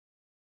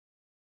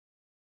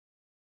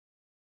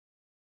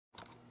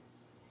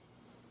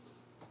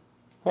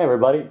Hey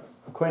everybody,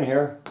 Quinn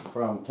here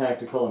from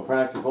Tactical and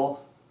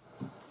Practical.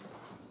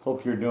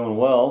 Hope you're doing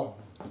well.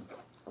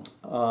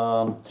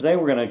 Today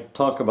we're going to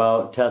talk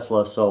about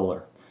Tesla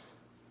Solar.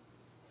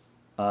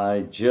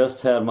 I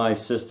just had my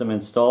system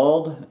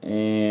installed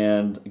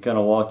and going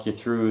to walk you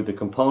through the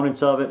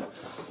components of it,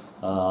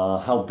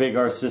 how big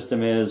our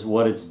system is,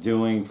 what it's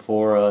doing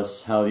for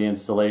us, how the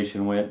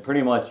installation went.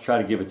 Pretty much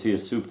try to give it to you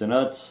soup to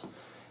nuts.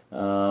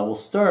 We'll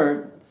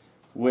start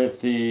with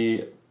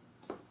the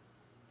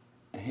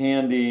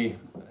handy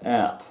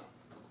app.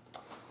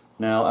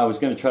 Now, I was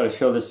going to try to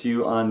show this to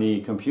you on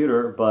the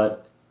computer,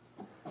 but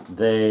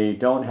they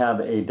don't have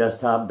a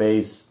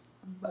desktop-based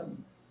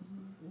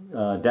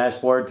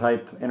dashboard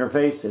type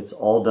interface. It's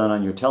all done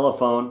on your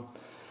telephone,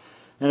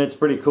 and it's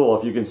pretty cool.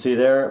 If you can see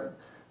there,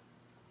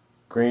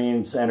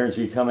 green's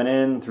energy coming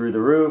in through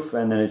the roof,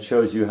 and then it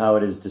shows you how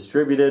it is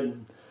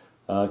distributed.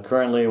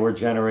 Currently, we're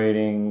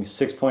generating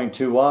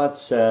 6.2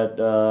 watts at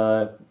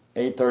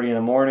 8:30 in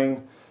the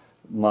morning.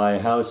 My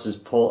house is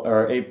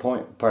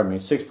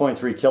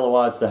 6.3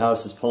 kilowatts. The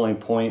house is pulling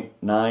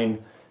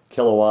 0.9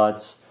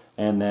 kilowatts,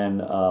 and then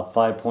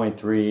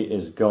 5.3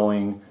 is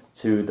going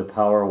to the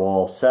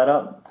Powerwall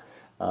setup.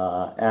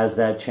 As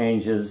that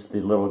changes,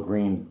 the little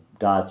green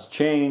dots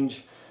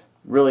change.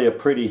 Really a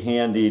pretty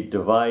handy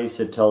device.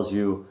 It tells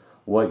you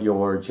what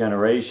your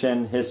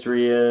generation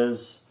history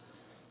is.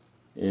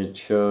 It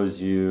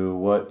shows you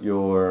what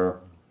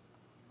your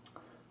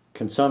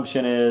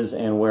consumption is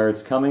and where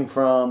it's coming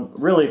from.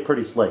 Really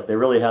pretty slick. They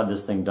really have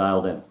this thing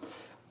dialed in.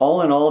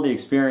 All in all, the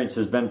experience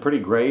has been pretty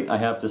great, I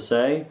have to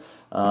say.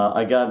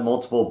 I got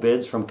multiple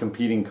bids from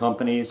competing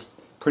companies.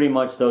 Pretty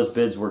much those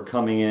bids were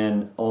coming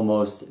in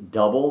almost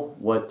double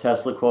what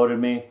Tesla quoted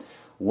me.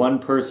 One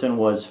person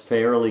was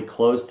fairly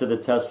close to the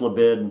Tesla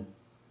bid,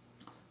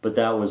 but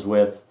that was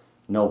with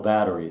no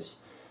batteries.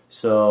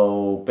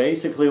 So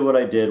basically what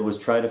I did was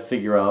try to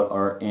figure out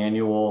our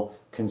annual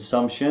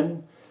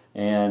consumption,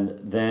 and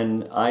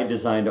then I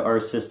designed our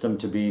system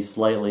to be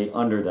slightly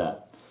under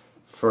that.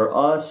 For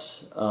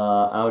us,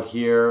 out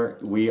here,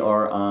 we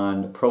are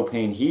on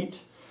propane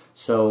heat.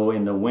 So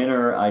in the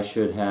winter, I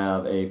should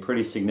have a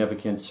pretty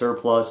significant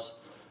surplus,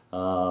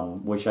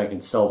 which I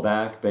can sell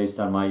back based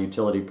on my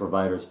utility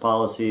provider's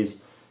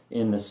policies.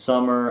 In the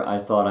summer, I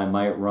thought I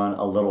might run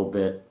a little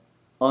bit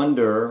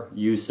under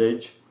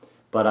usage,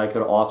 but I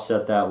could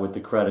offset that with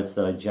the credits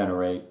that I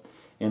generate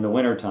in the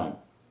wintertime.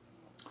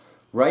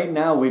 Right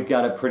now we've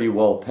got it pretty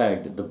well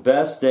pegged. The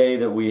best day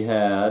that we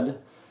had,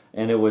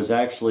 and it was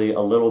actually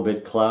a little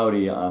bit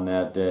cloudy on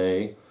that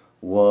day,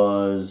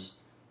 was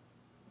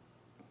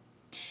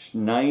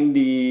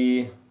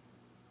 95%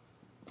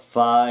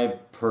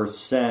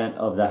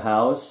 of the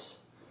house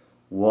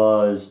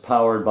was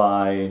powered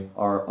by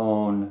our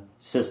own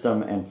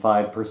system and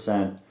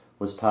 5%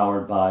 was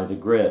powered by the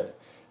grid.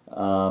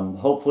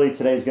 Hopefully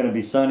today's going to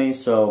be sunny,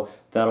 so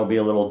that'll be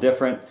a little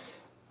different.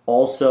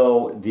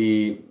 Also,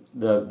 the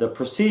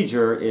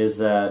procedure is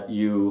that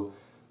you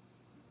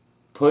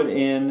put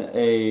in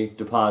a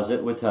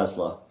deposit with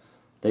Tesla.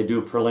 They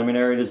do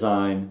preliminary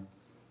design.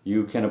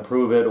 You can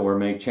approve it or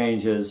make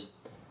changes.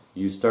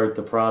 You start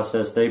the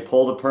process. They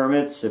pull the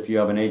permits. If you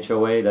have an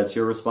HOA, that's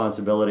your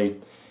responsibility.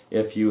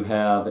 If you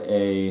have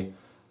a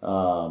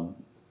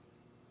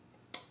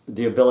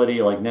the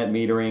ability like net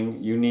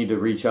metering, you need to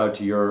reach out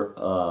to your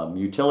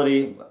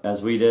utility.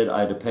 As we did, I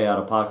had to pay out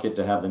of pocket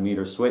to have the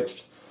meter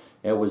switched.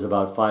 It was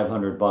about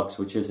 $500,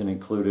 which isn't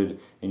included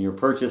in your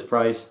purchase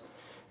price.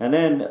 And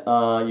then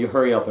you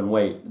hurry up and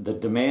wait. The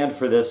demand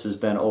for this has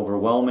been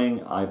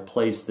overwhelming. I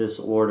placed this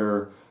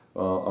order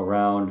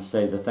around,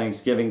 say, the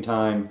Thanksgiving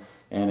time,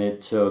 and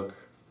it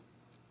took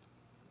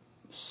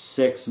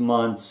 6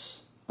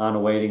 months on a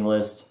waiting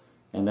list,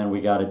 and then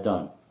we got it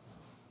done.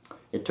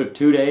 It took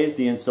 2 days.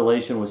 The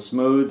installation was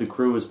smooth. The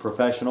crew was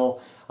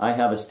professional. I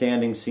have a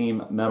standing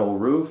seam metal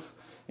roof,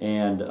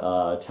 and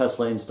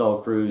Tesla install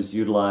crews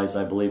utilize,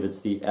 I believe it's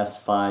the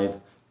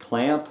S5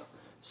 clamp,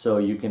 so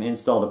you can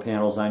install the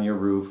panels on your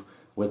roof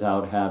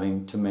without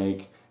having to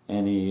make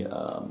any,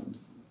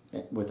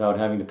 without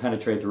having to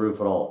penetrate the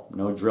roof at all.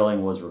 No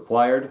drilling was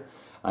required.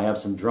 I have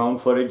some drone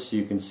footage so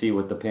you can see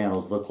what the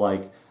panels look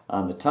like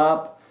on the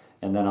top,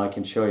 and then I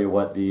can show you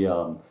what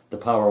the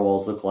power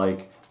walls look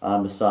like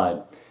on the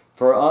side.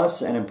 For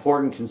us, an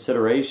important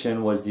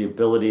consideration was the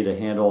ability to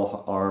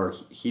handle our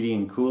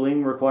heating and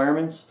cooling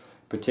requirements,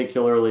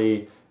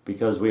 particularly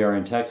because we are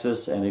in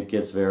Texas and it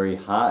gets very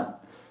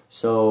hot.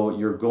 So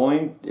you're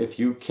going, if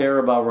you care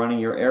about running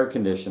your air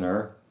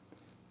conditioner,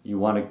 you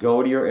want to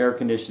go to your air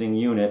conditioning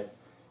unit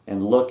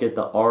and look at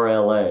the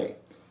RLA.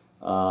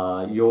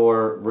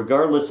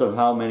 Regardless of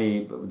how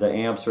many the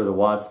amps or the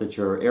watts that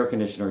your air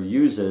conditioner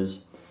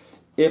uses,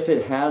 if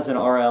it has an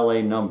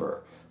RLA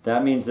number,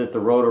 that means that the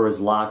rotor is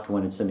locked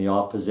when it's in the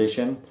off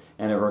position,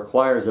 and it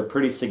requires a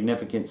pretty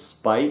significant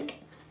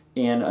spike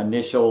in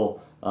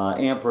initial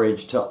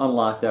amperage to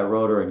unlock that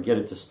rotor and get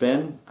it to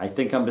spin. I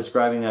think I'm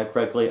describing that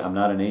correctly. I'm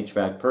not an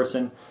HVAC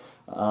person.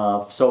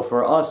 So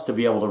for us to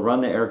be able to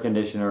run the air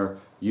conditioner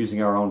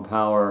using our own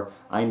power,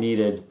 I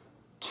needed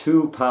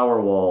 2 power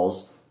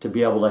walls to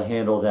be able to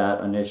handle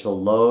that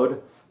initial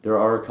load. There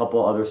are a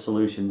couple other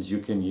solutions you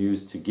can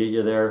use to get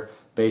you there.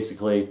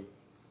 Basically,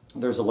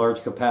 there's a large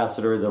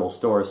capacitor that'll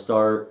store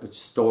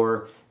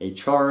a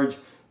charge,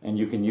 and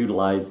you can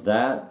utilize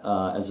that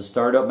as a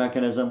startup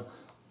mechanism.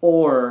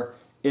 Or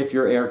if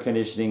your air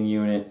conditioning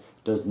unit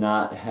does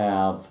not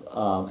have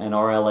an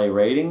RLA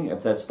rating,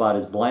 if that spot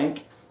is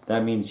blank,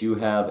 that means you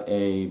have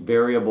a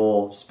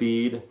variable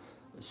speed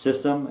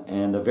system,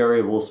 and the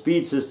variable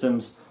speed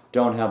systems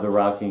don't have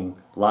the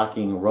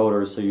locking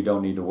rotors, so you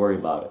don't need to worry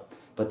about it.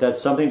 But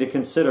that's something to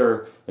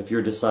consider if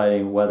you're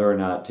deciding whether or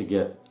not to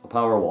get a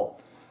Powerwall.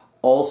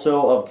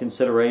 Also of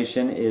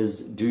consideration is,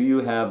 do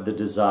you have the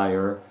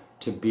desire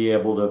to be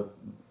able to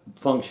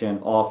function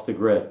off the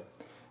grid?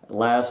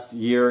 Last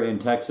year in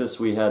Texas,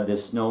 we had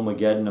this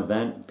Snowmageddon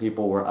event.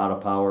 People were out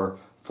of power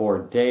for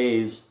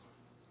days.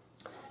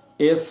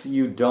 If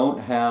you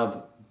don't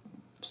have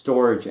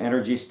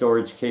energy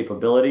storage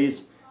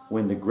capabilities,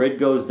 when the grid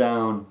goes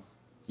down,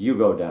 you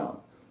go down.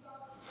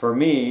 For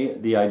me,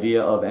 the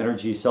idea of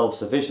energy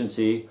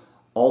self-sufficiency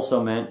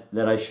also meant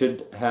that I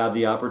should have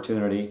the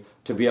opportunity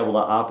to be able to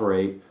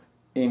operate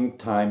in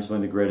times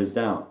when the grid is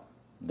down.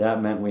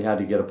 That meant we had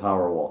to get a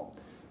Powerwall.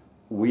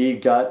 We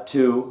got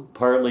two,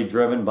 partly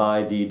driven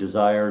by the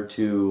desire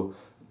to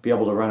be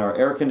able to run our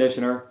air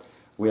conditioner.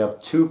 We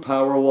have two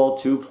Powerwall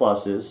 2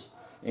 pluses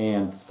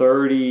and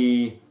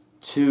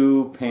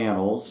 32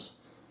 panels.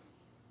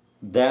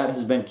 That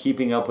has been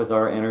keeping up with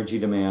our energy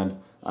demand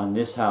on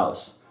this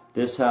house.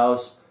 This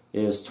house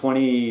is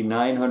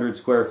 2,900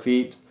 square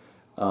feet,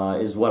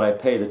 is what I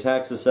pay the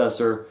tax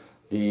assessor.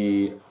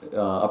 The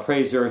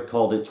appraiser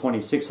called it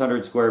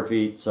 2,600 square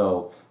feet,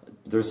 so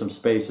there's some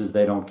spaces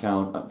they don't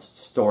count,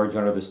 storage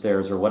under the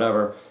stairs or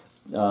whatever,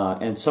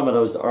 and some of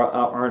those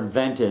are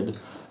invented,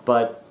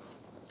 but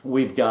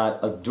we've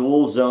got a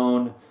dual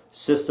zone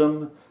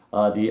system.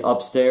 The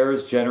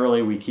upstairs,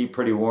 generally we keep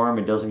pretty warm.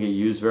 It doesn't get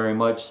used very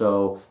much,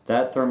 so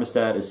that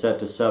thermostat is set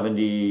to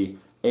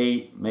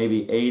 78,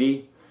 maybe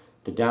 80.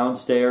 The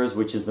downstairs,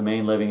 which is the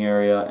main living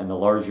area and the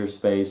larger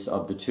space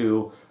of the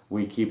two,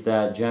 we keep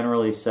that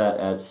generally set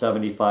at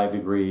 75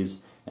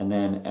 degrees, and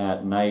then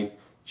at night,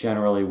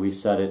 generally we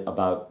set it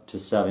about to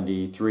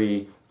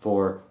 73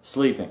 for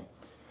sleeping.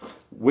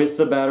 With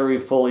the battery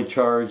fully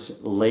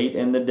charged late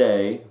in the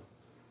day,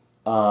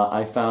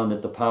 I found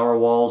that the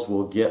Powerwalls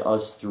will get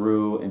us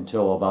through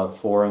until about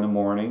 4 in the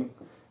morning,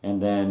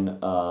 and then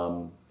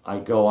I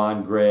go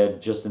on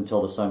grid just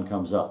until the sun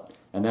comes up.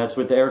 And that's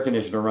with the air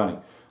conditioner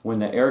running. When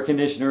the air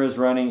conditioner is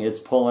running, it's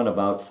pulling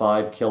about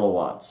 5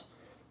 kilowatts.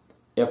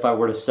 If I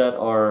were to set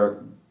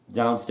our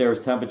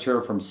downstairs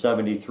temperature from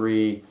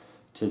 73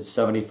 to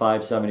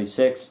 75,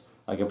 76,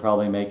 I could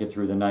probably make it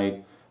through the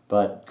night.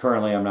 But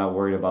currently I'm not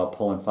worried about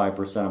pulling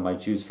 5% of my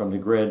juice from the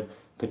grid,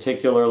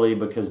 particularly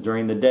because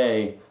during the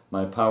day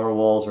my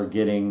Powerwalls are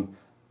getting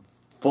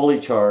fully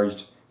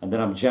charged, and then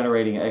I'm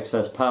generating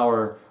excess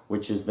power,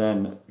 which is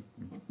then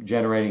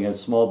generating a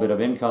small bit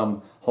of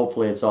income.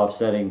 Hopefully it's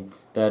offsetting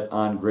that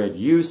on-grid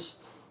use.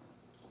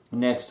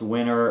 Next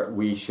winter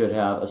we should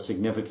have a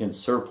significant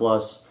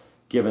surplus,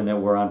 given that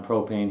we're on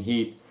propane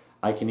heat.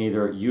 I can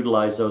either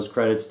utilize those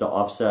credits to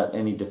offset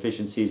any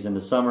deficiencies in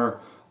the summer,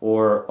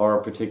 or our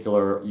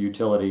particular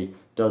utility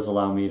does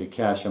allow me to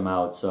cash them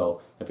out.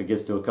 So if it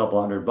gets to a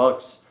couple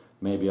 $100,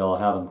 maybe I'll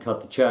have them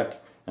cut the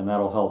check, and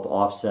that'll help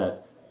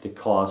offset the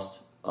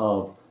cost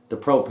of the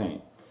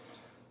propane.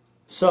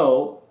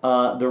 So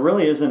there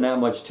really isn't that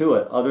much to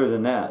it other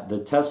than that. The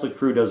Tesla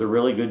crew does a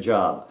really good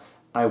job.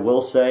 I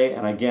will say,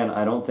 and again,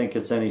 I don't think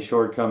it's any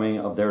shortcoming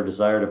of their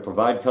desire to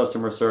provide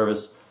customer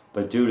service,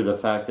 but due to the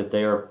fact that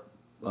they are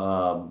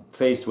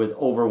faced with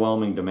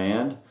overwhelming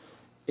demand,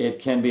 it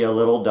can be a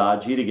little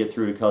dodgy to get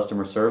through to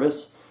customer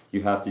service.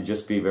 You have to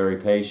just be very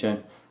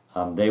patient.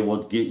 They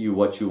will get you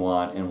what you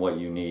want and what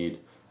you need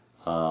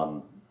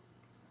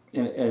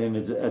in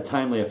as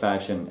timely a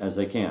fashion as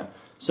they can.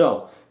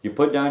 So you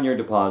put down your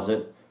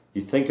deposit,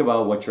 you think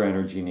about what your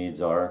energy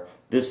needs are.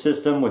 This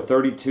system with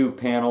 32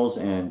 panels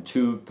and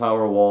 2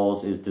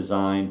 Powerwalls is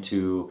designed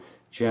to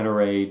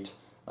generate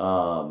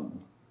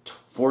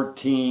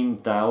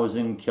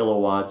 14,000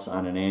 kilowatts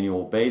on an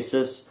annual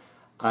basis.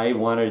 I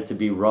wanted it to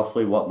be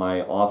roughly what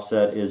my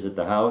offset is at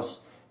the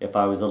house. If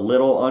I was a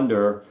little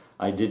under,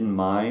 I didn't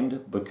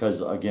mind,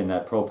 because again,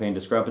 that propane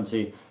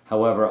discrepancy.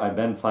 However, I've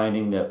been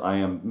finding that I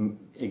am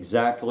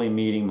exactly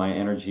meeting my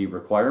energy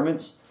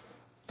requirements.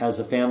 As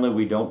a family,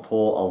 we don't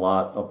pull a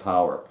lot of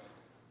power.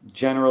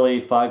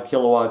 Generally, 5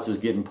 kilowatts is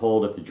getting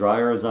pulled if the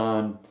dryer is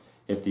on,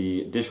 if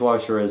the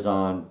dishwasher is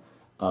on,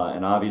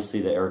 and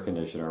obviously the air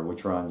conditioner,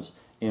 which runs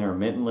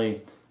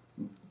intermittently.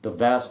 The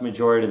vast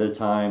majority of the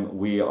time,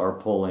 we are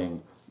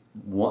pulling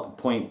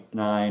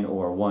 0.9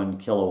 or 1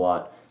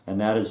 kilowatt, and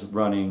that is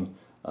running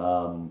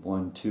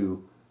 1,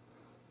 2,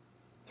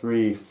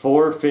 3,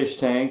 4 fish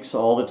tanks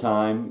all the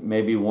time,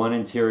 maybe 1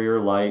 interior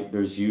light.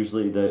 There's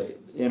usually, the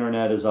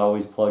internet is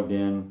always plugged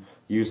in.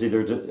 Usually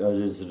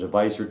there's a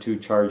device or 2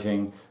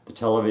 charging, the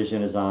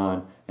television is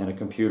on, and a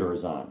computer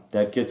is on.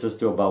 That gets us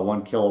to about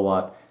 1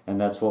 kilowatt, and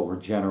that's what we're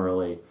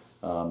generally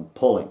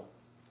pulling.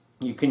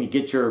 You can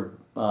get your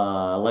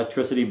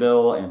electricity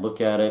bill and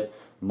look at it,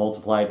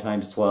 multiply it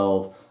times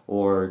 12,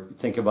 or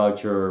think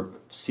about your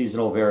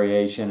seasonal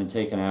variation and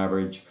take an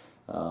average.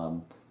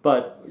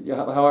 But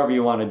however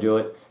you want to do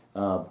it.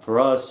 For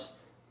us,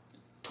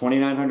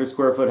 2,900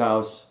 square foot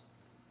house,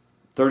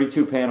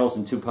 32 panels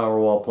and 2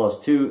 Powerwall plus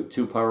 2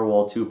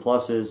 Powerwall 2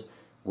 pluses.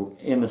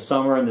 In the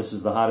summer, and this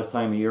is the hottest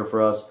time of year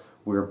for us,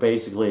 we're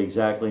basically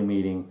exactly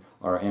meeting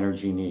our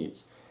energy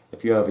needs.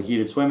 If you have a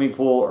heated swimming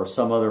pool or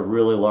some other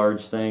really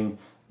large thing,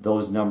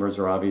 those numbers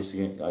are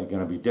obviously going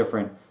to be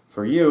different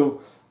for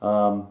you.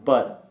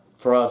 But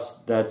for us,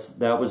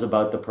 that was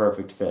about the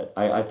perfect fit.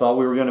 I thought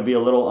we were going to be a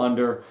little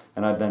under,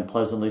 and I've been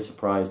pleasantly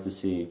surprised to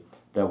see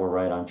that we're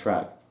right on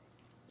track.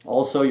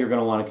 Also, you're going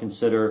to want to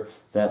consider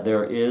that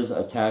there is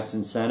a tax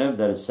incentive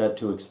that is set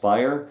to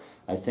expire.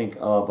 I think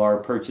of our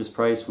purchase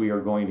price, we are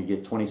going to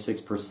get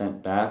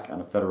 26% back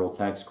on a federal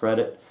tax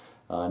credit.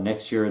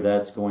 Next year,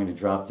 that's going to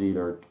drop to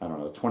either, I don't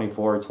know,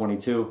 24 or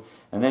 22,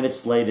 and then it's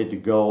slated to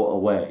go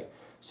away.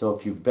 So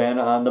if you've been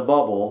on the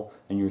bubble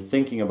and you're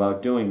thinking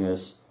about doing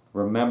this,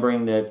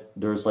 remembering that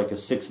there's like a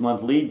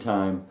 6-month lead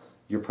time,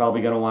 you're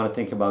probably going to want to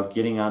think about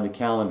getting on the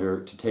calendar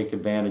to take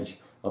advantage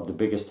of the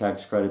biggest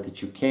tax credit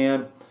that you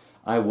can.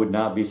 I would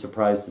not be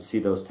surprised to see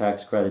those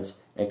tax credits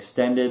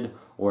extended,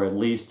 or at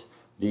least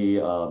the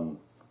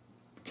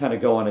kind of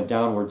go on a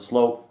downward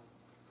slope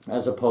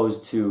as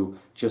opposed to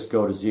just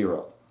go to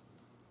zero.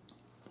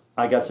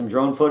 I got some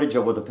drone footage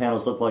of what the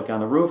panels look like on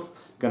the roof.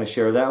 I'm going to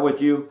share that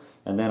with you,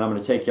 and then I'm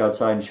going to take you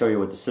outside and show you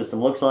what the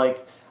system looks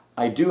like.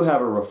 I do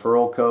have a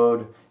referral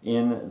code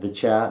in the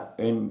chat,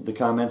 in the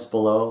comments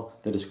below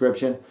the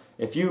description.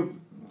 If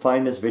you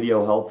find this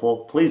video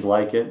helpful, please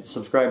like it,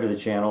 subscribe to the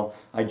channel.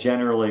 I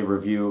generally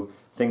review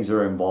things that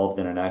are involved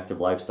in an active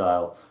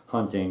lifestyle: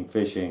 hunting,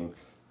 fishing,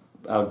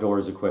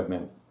 outdoors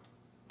equipment,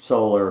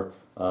 solar,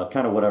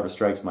 kind of whatever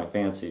strikes my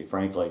fancy,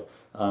 frankly.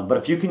 But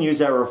if you can use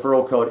that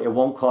referral code, it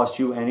won't cost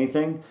you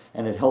anything,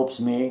 and it helps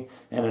me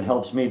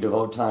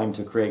devote time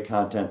to create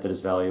content that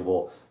is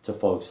valuable to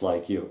folks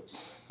like you.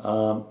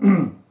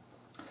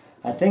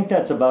 I think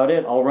that's about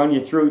it. I'll run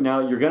you through. Now,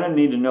 you're going to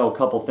need to know a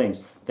couple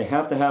things. They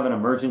have to have an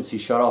emergency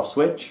shutoff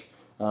switch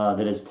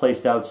that is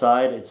placed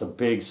outside. It's a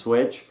big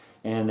switch,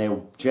 and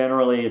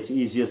it's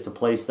easiest to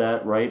place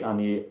that right on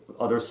the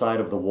other side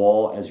of the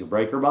wall as your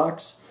breaker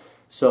box.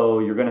 So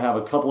you're going to have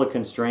a couple of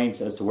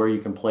constraints as to where you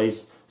can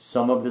place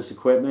some of this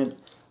equipment,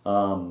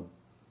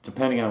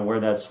 depending on where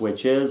that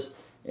switch is.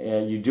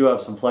 You do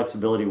have some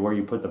flexibility where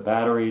you put the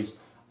batteries.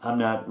 I'm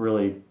not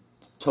really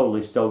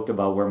totally stoked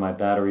about where my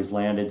batteries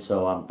landed,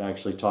 so I'm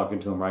actually talking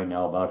to them right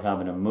now about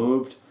having them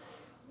moved.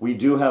 We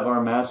do have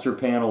our master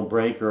panel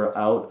breaker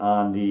out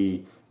on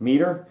the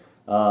meter.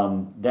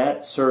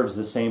 That serves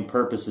the same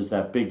purpose as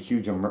that big,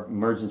 huge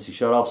emergency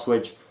shutoff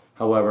switch.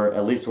 However,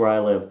 at least where I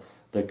live,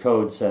 the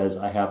code says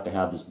I have to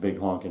have this big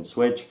honking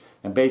switch.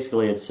 And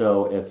basically it's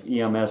so if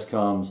EMS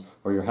comes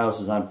or your house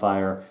is on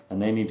fire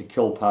and they need to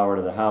kill power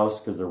to the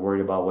house because they're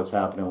worried about what's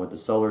happening with the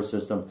solar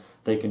system,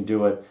 they can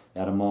do it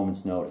at a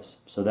moment's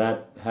notice. So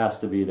that has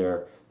to be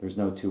there. There's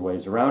no two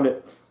ways around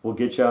it. We'll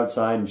get you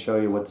outside and show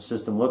you what the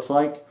system looks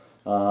like.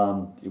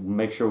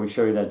 Make sure we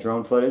show you that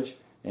drone footage.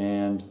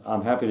 And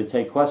I'm happy to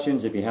take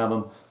questions. If you have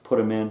them, put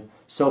them in.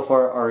 So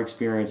far, our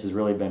experience has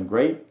really been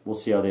great. We'll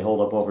see how they hold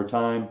up over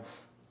time.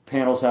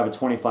 Panels have a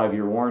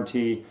 25-year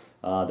warranty.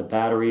 The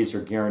batteries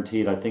are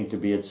guaranteed, I think, to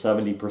be at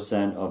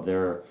 70% of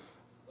their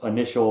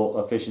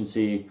initial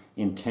efficiency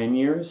in 10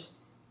 years.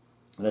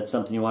 That's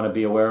something you want to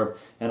be aware of.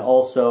 And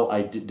also,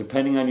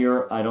 depending on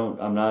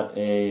I'm not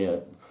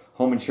a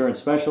home insurance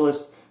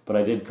specialist, but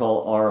I did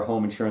call our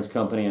home insurance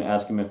company and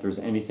ask them if there's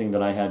anything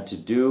that I had to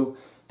do.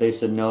 They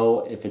said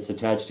no, if it's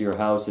attached to your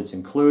house, it's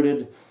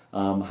included.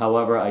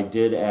 However, I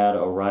did add a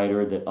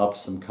rider that upped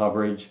some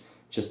coverage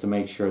just to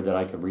make sure that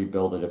I could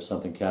rebuild it if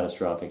something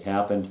catastrophic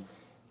happened.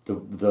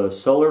 The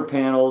solar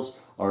panels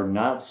are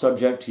not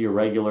subject to your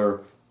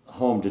regular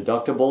home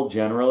deductible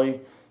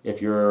generally.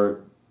 If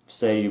you're,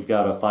 say you've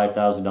got a $5,000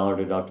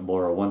 deductible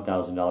or a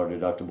 $1,000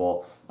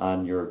 deductible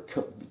on your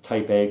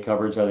type A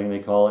coverage, I think they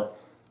call it.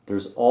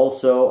 There's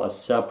also a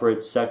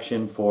separate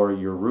section for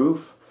your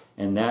roof,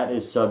 and that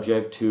is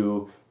subject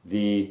to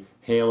the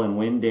hail and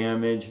wind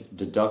damage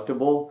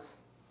deductible.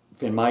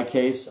 In my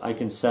case, I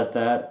can set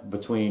that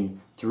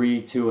between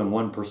 3, 2, and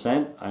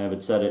 1%. I have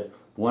it set at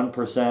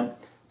 1%.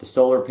 The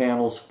solar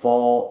panels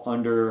fall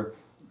under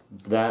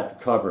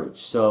that coverage.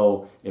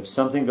 So if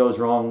something goes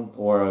wrong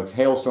or a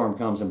hailstorm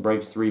comes and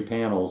breaks 3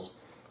 panels,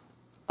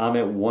 I'm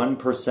at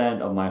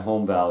 1% of my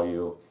home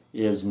value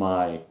is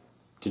my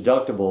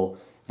deductible.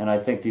 And I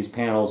think these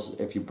panels,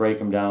 if you break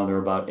them down, they're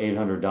about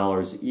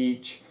 $800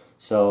 each.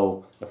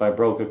 So if I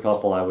broke a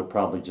couple, I would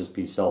probably just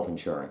be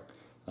self-insuring.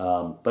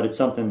 But it's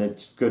something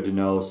that's good to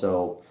know,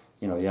 so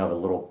you have a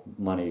little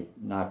money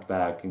knocked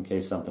back in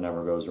case something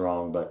ever goes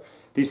wrong. But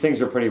these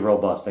things are pretty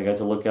robust. I got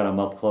to look at them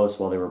up close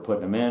while they were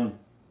putting them in.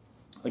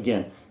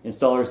 Again,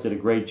 installers did a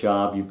great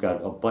job. You've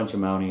got a bunch of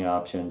mounting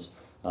options.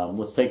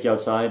 Let's take you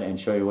outside and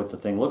show you what the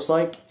thing looks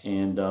like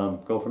and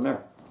go from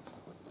there.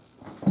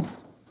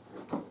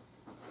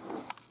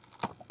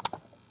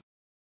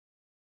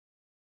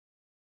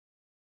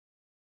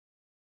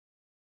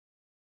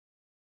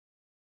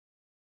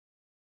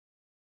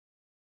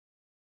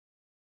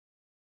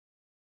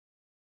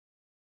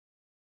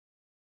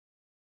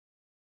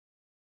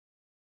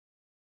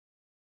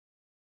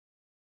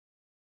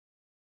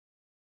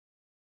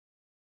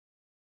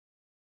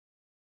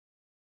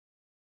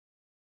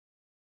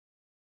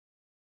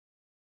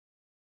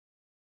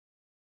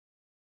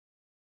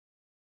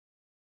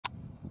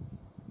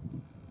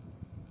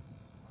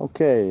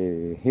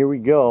 Okay, here we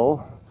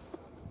go.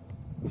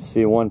 You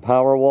see one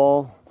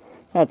Powerwall.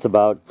 That's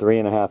about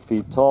 3.5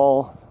 feet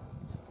tall.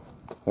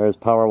 There's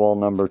Powerwall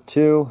number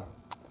 2.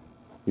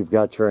 You've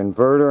got your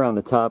inverter on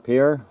the top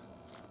here.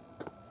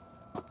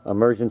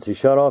 Emergency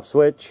shutoff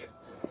switch.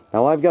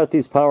 Now I've got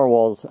these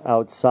Powerwalls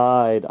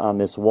outside on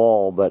this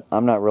wall, but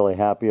I'm not really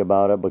happy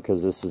about it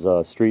because this is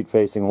a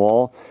street-facing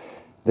wall.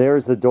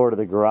 There's the door to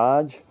the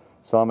garage,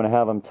 so I'm going to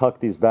have them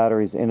tuck these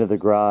batteries into the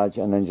garage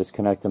and then just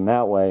connect them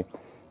that way.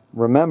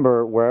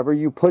 Remember, wherever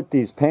you put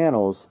these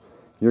panels,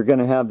 you're going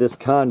to have this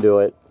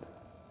conduit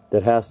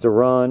that has to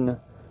run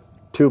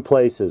 2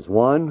 places.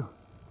 One,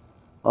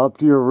 up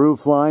to your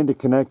roof line to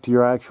connect to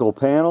your actual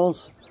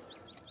panels,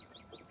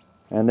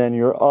 and then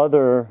your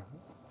other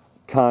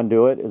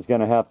conduit is going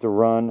to have to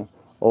run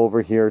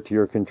over here to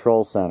your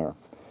control center.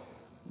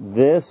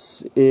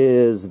 This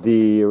is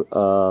the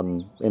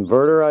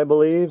inverter, I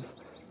believe.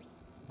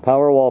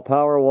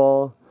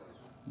 Powerwall.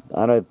 I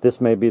don't know if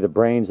this may be the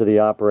brains of the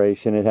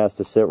operation. It has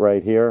to sit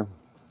right here.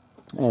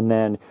 And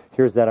then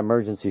here's that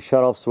emergency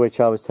shutoff switch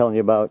I was telling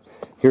you about.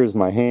 Here's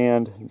my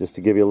hand, just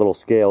to give you a little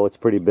scale. It's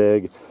pretty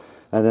big.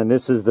 And then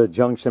this is the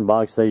junction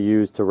box they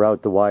use to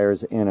route the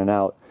wires in and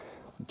out.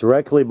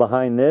 Directly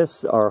behind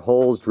this are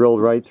holes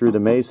drilled right through the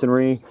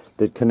masonry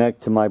that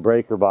connect to my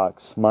breaker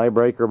box. My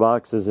breaker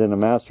box is in a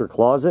master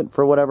closet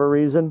for whatever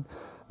reason,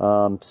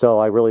 so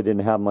I really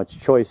didn't have much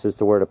choice as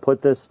to where to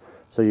put this.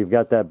 So you've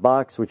got that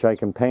box, which I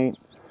can paint,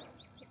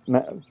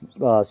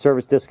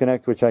 service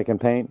disconnect, which I can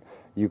paint.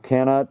 You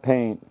cannot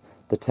paint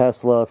the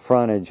Tesla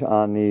frontage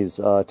on these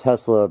the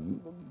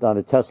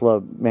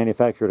Tesla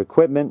manufactured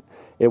equipment.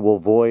 It will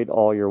void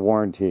all your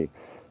warranty.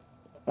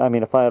 I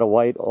mean, if I had a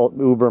white,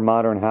 uber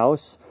modern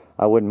house,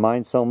 I wouldn't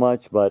mind so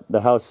much, but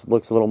the house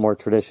looks a little more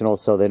traditional,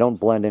 so they don't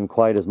blend in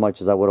quite as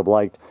much as I would have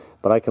liked.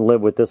 But I can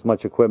live with this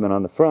much equipment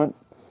on the front.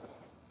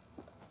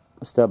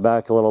 Step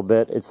back a little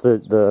bit. It's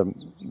the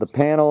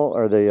panel,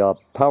 or the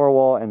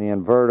Powerwall and the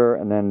inverter,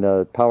 and then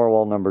the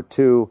Powerwall number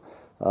 2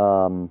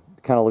 kind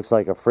of looks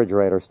like a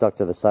refrigerator stuck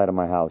to the side of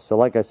my house. So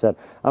like I said,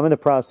 I'm in the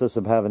process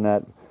of having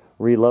that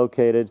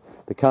relocated.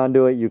 The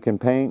conduit you can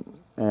paint,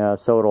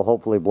 so it'll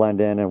hopefully blend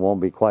in and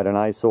won't be quite an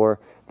eyesore.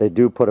 They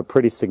do put a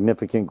pretty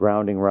significant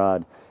grounding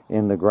rod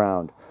in the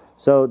ground.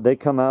 So they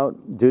come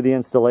out, do the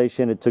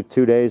installation. It took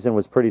 2 days and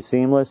was pretty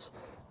seamless.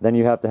 Then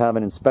you have to have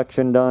an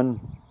inspection done.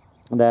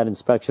 That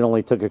inspection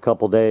only took a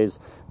couple days.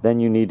 Then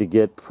you need to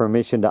get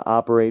permission to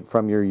operate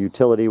from your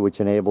utility, which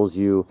enables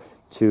you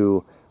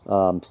to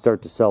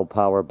start to sell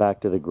power back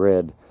to the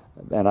grid.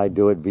 And I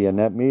do it via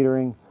net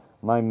metering.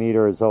 My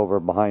meter is over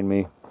behind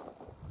me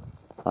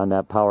on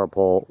that power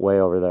pole way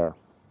over there.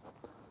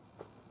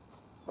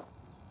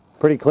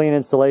 Pretty clean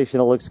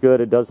installation. It looks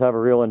good. It does have a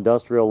real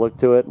industrial look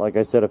to it. Like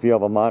I said, if you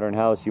have a modern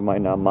house, you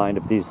might not mind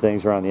if these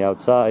things are on the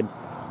outside.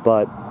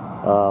 But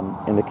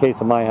in the case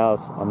of my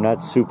house, I'm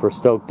not super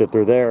stoked that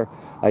they're there.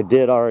 I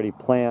did already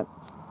plant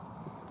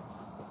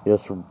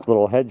this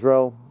little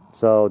hedgerow.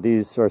 So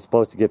these are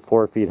supposed to get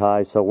 4 feet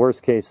high. So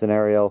worst case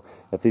scenario,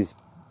 if these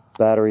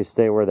batteries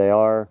stay where they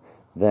are,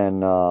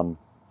 then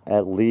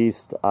at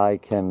least I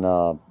can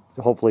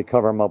hopefully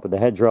cover them up with the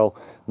hedgerow.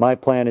 My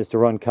plan is to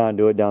run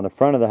conduit down the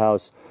front of the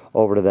house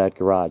over to that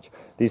garage.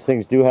 These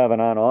things do have an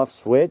on-off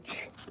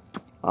switch.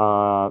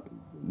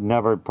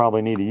 Never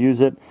probably need to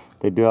use it.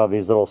 They do have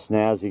these little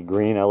snazzy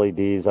green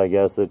LEDs, I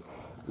guess, that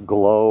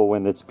glow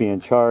when it's being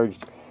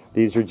charged.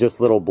 These are just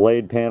little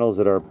blade panels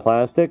that are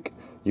plastic.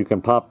 You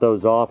can pop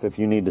those off if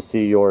you need to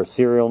see your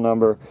serial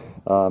number.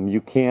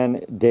 You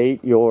can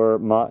date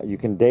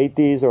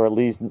these, or at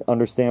least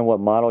understand what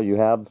model you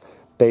have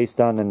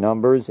based on the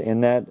numbers in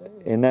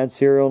that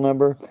serial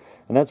number.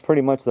 And that's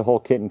pretty much the whole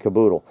kit and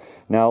caboodle.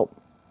 Now,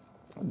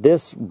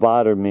 this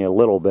bothered me a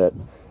little bit.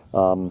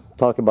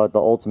 Talk about the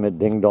ultimate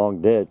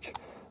ding-dong ditch.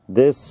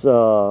 This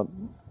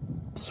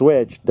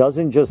switch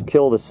doesn't just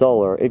kill the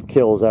solar, it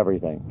kills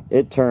everything.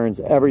 It turns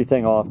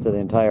everything off to the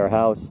entire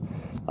house.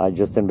 I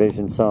just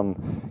envisioned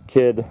some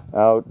kid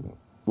out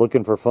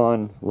looking for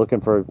fun, looking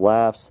for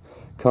laughs,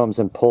 comes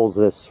and pulls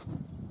this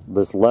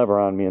lever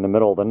on me in the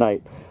middle of the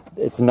night.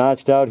 It's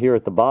notched out here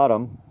at the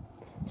bottom,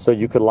 so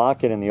you could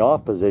lock it in the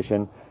off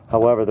position.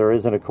 However, there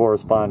isn't a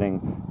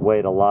corresponding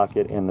way to lock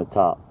it in the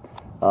top.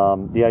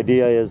 The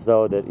idea is,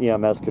 though, that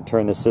EMS could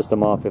turn this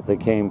system off if they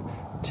came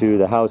to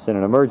the house in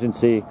an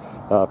emergency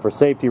for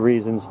safety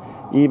reasons,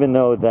 even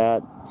though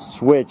that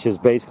switch is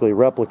basically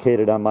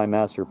replicated on my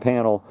master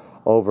panel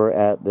over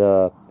at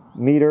the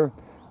meter.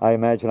 I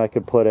imagine I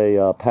could put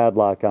a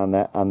padlock on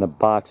the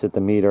box at the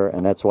meter,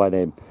 and that's why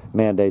they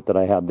mandate that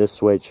I have this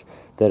switch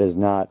that is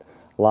not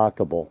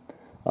lockable.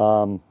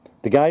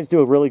 The guys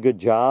do a really good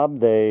job.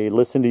 They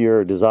listen to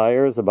your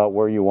desires about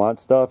where you want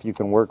stuff. You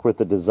can work with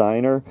the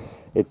designer.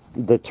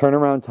 The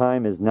turnaround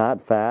time is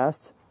not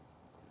fast.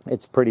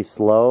 It's pretty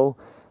slow,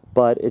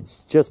 but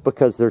it's just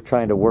because they're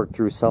trying to work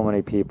through so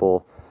many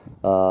people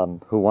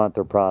who want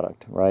their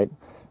product, right?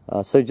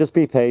 So just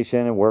be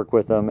patient and work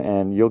with them,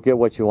 and you'll get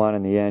what you want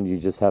in the end. You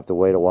just have to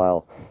wait a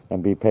while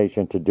and be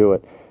patient to do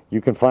it.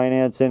 You can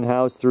finance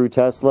in-house through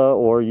Tesla,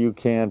 or you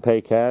can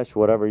pay cash,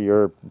 whatever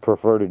you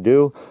prefer to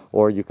do,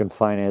 or you can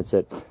finance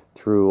it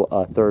through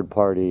a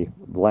third-party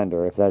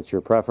lender if that's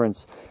your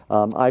preference.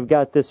 I've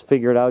got this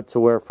figured out to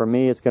where for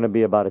me it's going to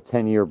be about a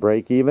 10-year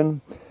break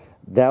even.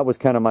 That was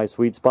kind of my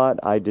sweet spot.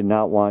 I did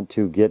not want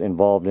to get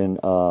involved in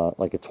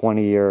like a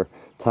 20-year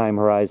time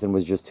horizon,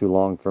 was just too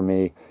long for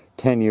me.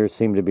 10 years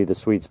seemed to be the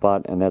sweet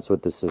spot, and that's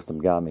what this system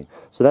got me.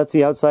 So that's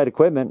the outside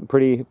equipment.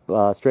 Pretty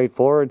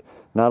straightforward.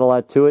 Not a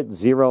lot to it.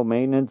 Zero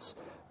maintenance.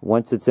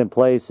 Once it's in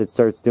place, it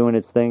starts doing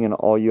its thing, and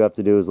all you have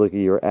to do is look at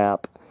your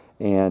app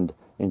and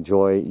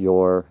enjoy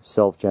your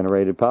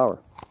self-generated power.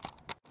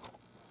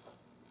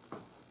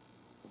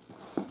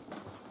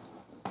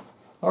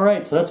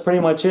 Alright, so that's pretty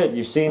much it.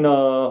 You've seen the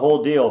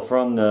whole deal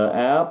from the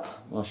app.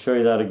 I'll show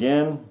you that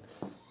again.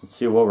 Let's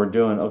see what we're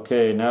doing.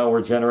 Okay, now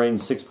we're generating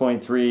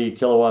 6.3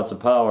 kilowatts of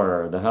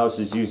power. The house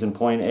is using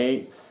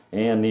 0.8,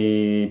 and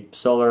the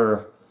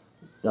solar,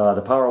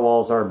 the power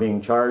walls are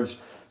being charged.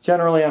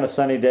 Generally on a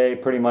sunny day,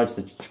 pretty much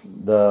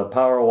the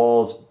power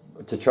walls,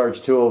 to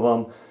charge 2 of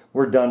them,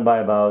 we're done by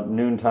about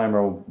noontime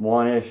or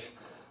 1-ish.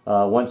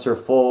 Once they're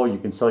full, you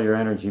can sell your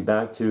energy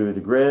back to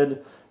the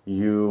grid.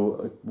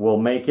 You will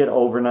make it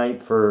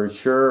overnight for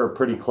sure, or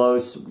pretty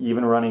close,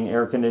 even running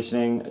air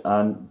conditioning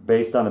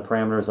based on the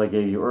parameters I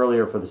gave you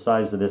earlier for the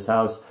size of this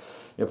house.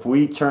 If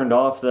we turned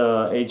off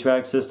the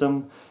HVAC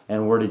system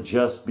and were to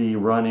just be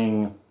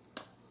running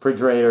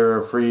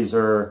refrigerator,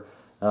 freezer,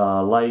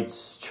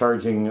 lights,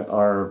 charging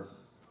our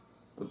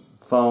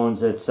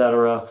phones,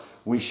 etc.,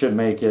 we should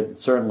make it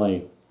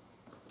certainly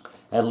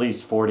at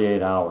least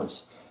 48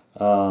 hours.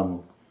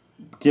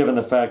 Given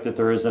the fact that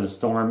there isn't a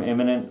storm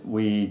imminent,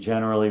 we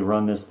generally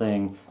run this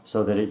thing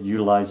so that it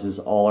utilizes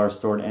all our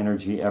stored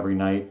energy every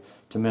night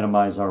to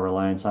minimize our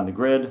reliance on the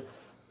grid.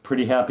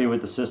 Pretty happy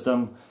with the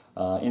system.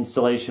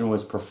 Installation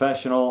was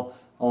professional.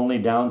 Only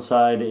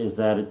downside is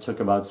that it took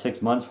about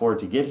 6 months for it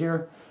to get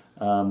here.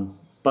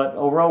 But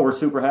overall, we're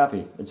super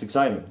happy. It's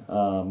exciting.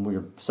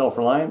 We're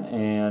self-reliant,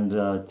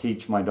 and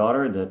teach my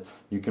daughter that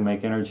you can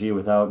make energy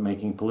without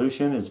making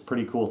pollution is a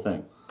pretty cool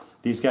thing.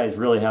 These guys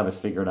really have it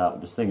figured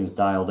out. This thing is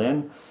dialed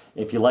in.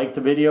 If you like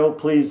the video,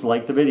 please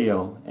like the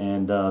video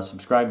and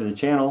subscribe to the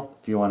channel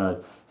if you want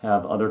to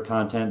have other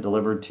content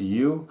delivered to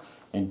you.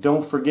 And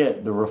don't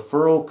forget, the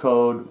referral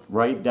code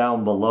right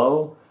down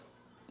below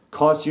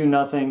costs you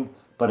nothing,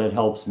 but it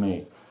helps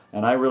me.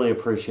 And I really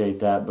appreciate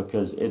that,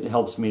 because it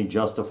helps me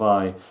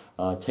justify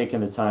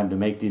taking the time to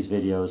make these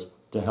videos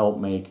to help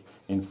make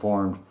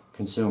informed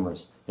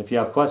consumers. If you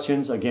have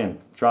questions, again,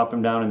 drop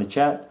them down in the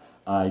chat.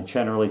 I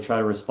generally try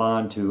to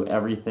respond to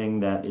everything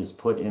that is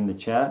put in the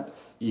chat,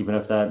 even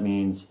if that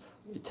means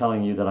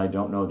telling you that I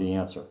don't know the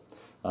answer.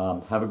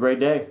 Have a great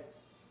day.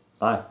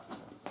 Bye.